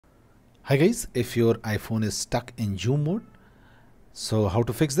Hi guys, if your iPhone is stuck in zoom mode, so how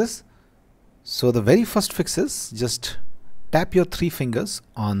to fix this? So the very first fix is just tap your 3 fingers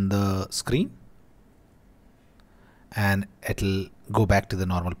on the screen and it'll go back to the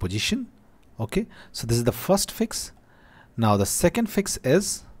normal position. Okay, so this is the first fix. Now the second fix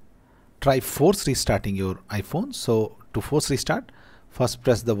is try force restarting your iPhone. So to force restart, first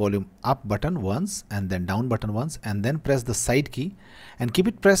press the volume up button once and then down button once and then press the side key and keep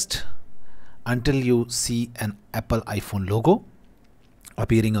it pressed until you see an Apple iPhone logo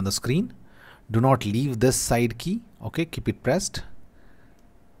appearing on the screen. Do not leave this side key. Okay, keep it pressed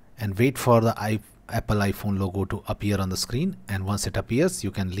and wait for the Apple iPhone logo to appear on the screen, and once it appears you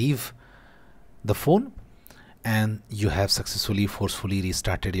can leave the phone and you have successfully forcefully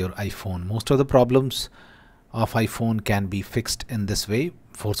restarted your iPhone. Most of the problems of iPhone can be fixed in this way,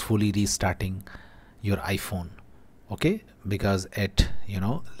 forcefully restarting your iPhone. Okay, because it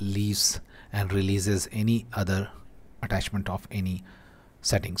leaves and releases any other attachment of any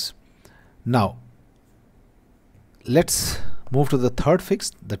settings. Now let's move to the third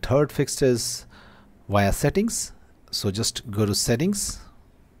fix. The third fix is via settings. So just go to settings.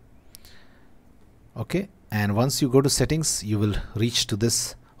 Okay, and once you go to settings you will reach to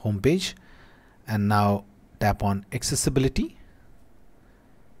this home page, and now tap on accessibility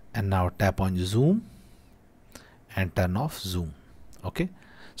and now tap on zoom and turn off zoom. Okay,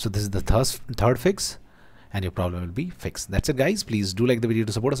 so this is the third fix and your problem will be fixed. That's it guys. Please do like the video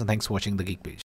to support us, and thanks for watching the Geek Page.